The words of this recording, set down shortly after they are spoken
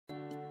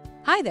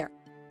Hi there!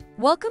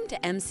 Welcome to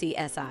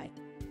MCSI.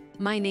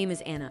 My name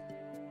is Anna.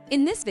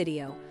 In this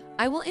video,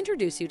 I will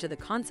introduce you to the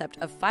concept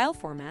of file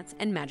formats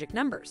and magic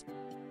numbers.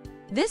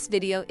 This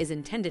video is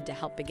intended to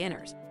help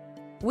beginners.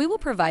 We will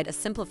provide a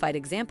simplified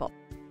example.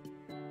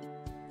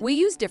 We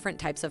use different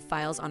types of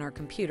files on our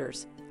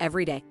computers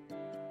every day.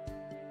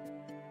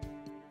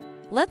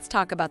 Let's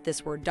talk about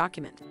this Word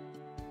document.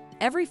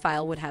 Every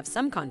file would have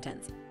some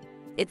contents,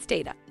 its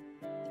data,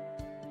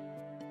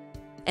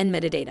 and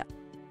metadata,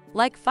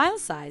 like file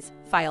size,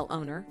 file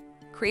owner,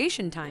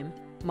 creation time,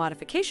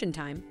 modification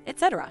time,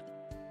 etc.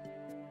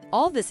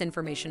 All this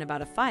information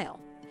about a file,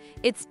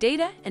 its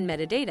data and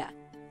metadata,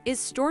 is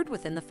stored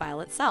within the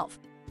file itself.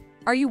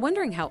 Are you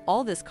wondering how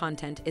all this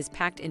content is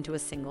packed into a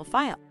single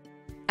file?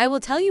 I will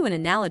tell you an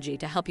analogy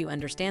to help you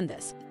understand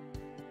this.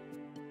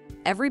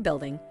 Every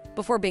building,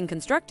 before being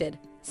constructed,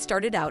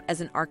 started out as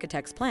an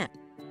architect's plan.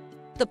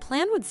 The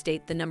plan would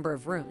state the number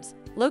of rooms,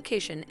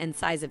 location and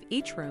size of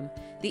each room,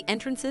 the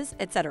entrances,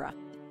 etc.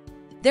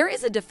 There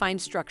is a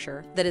defined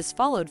structure that is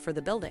followed for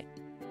the building.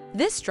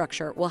 This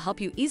structure will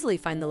help you easily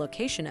find the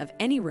location of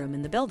any room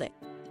in the building.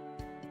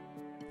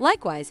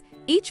 Likewise,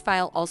 each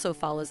file also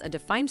follows a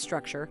defined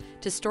structure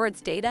to store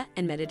its data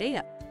and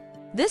metadata.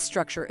 This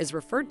structure is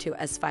referred to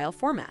as file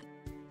format.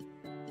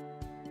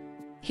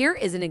 Here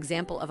is an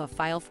example of a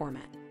file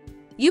format.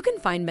 You can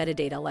find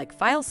metadata like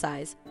file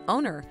size,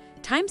 owner,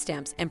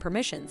 timestamps, and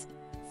permissions,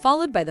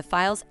 followed by the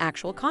file's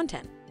actual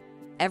content.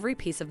 Every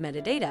piece of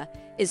metadata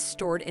is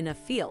stored in a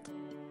field.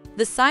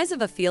 The size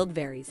of a field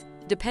varies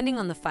depending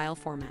on the file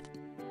format.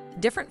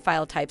 Different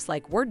file types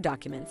like Word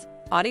documents,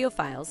 audio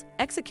files,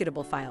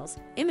 executable files,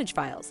 image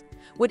files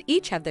would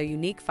each have their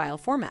unique file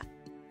format.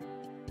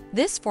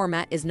 This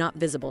format is not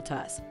visible to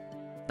us,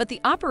 but the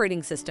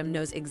operating system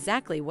knows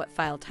exactly what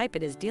file type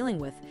it is dealing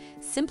with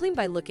simply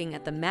by looking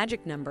at the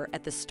magic number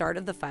at the start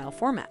of the file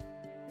format.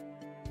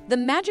 The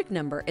magic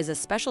number is a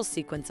special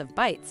sequence of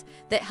bytes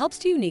that helps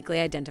to uniquely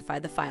identify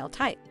the file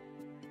type.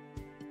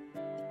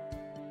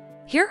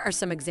 Here are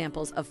some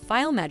examples of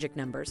file magic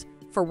numbers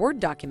for Word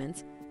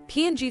documents,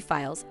 PNG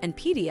files, and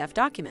PDF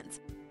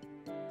documents.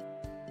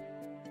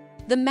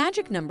 The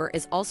magic number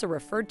is also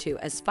referred to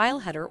as file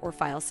header or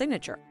file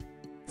signature.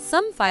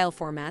 Some file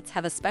formats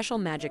have a special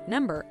magic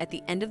number at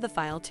the end of the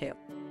file too.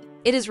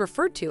 It is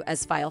referred to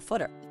as file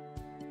footer.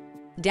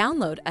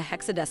 Download a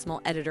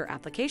hexadecimal editor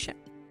application.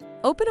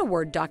 Open a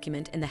Word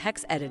document in the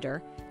hex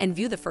editor and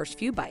view the first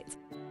few bytes.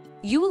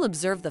 You will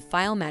observe the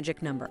file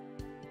magic number.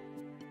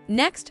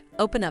 Next,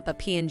 open up a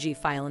PNG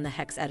file in the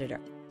hex editor.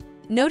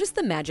 Notice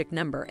the magic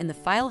number in the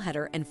file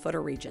header and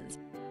footer regions.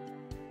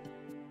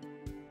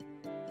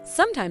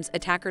 Sometimes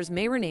attackers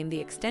may rename the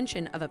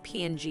extension of a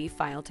PNG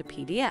file to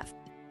PDF.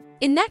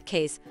 In that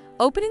case,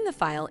 opening the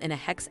file in a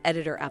hex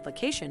editor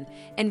application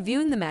and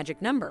viewing the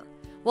magic number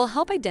will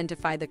help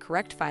identify the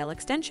correct file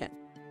extension.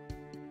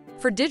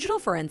 For digital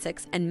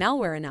forensics and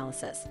malware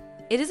analysis,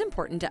 it is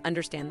important to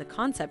understand the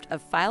concept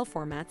of file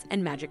formats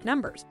and magic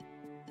numbers.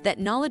 That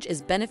knowledge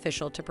is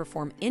beneficial to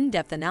perform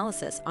in-depth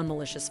analysis on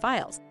malicious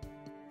files.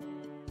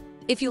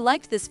 If you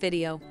liked this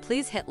video,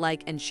 please hit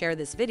like and share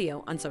this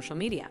video on social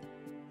media.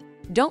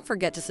 Don't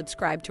forget to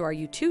subscribe to our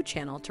YouTube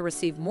channel to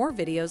receive more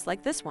videos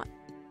like this one.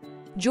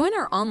 Join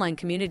our online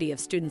community of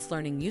students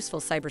learning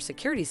useful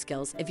cybersecurity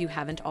skills if you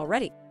haven't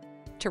already.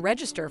 To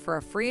register for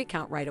a free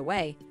account right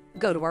away,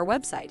 go to our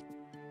website.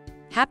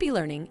 Happy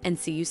learning and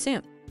see you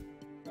soon!